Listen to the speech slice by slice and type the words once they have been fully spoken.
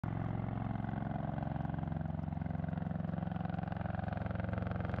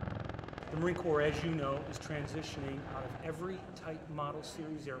Marine Corps, as you know, is transitioning out of every type model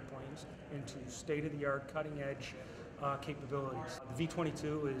series airplanes into state-of-the-art, cutting-edge capabilities. The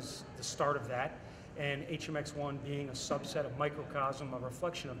V-22 is the start of that, and HMX-1 being a subset, a microcosm, a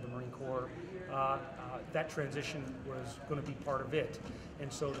reflection of the Marine Corps, that transition was going to be part of it.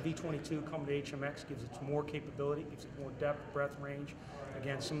 And so the V-22 coming to HMX gives it more capability, gives it more depth, breadth, range.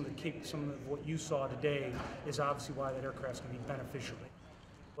 Again, some of what you saw today is obviously why that aircraft is going to be beneficial.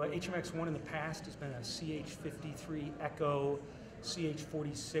 Well, HMX-1 in the past has been a CH-53 Echo,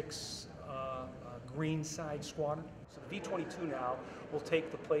 CH-46 green side squadron. So the V-22 now will take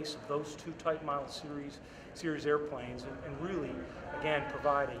the place of those two type model series airplanes and really, again,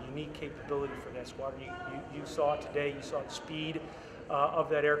 provide a unique capability for that squadron. You saw it today, you saw the speed of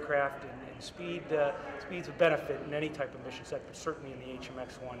that aircraft, and speed's a benefit in any type of mission set, but certainly in the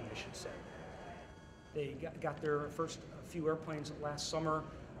HMX-1 mission set. They got their first few airplanes last summer,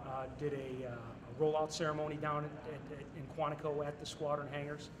 did a rollout ceremony down in Quantico at the squadron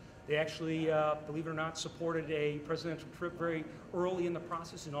hangars. They actually, believe it or not, supported a presidential trip very early in the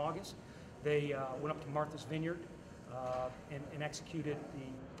process in August. They went up to Martha's Vineyard and executed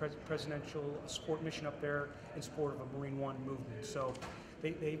the presidential support mission up there in support of a Marine One movement. So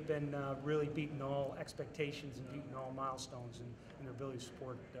they've been really beating all expectations and beating all milestones in their ability to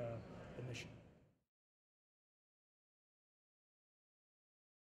support the mission.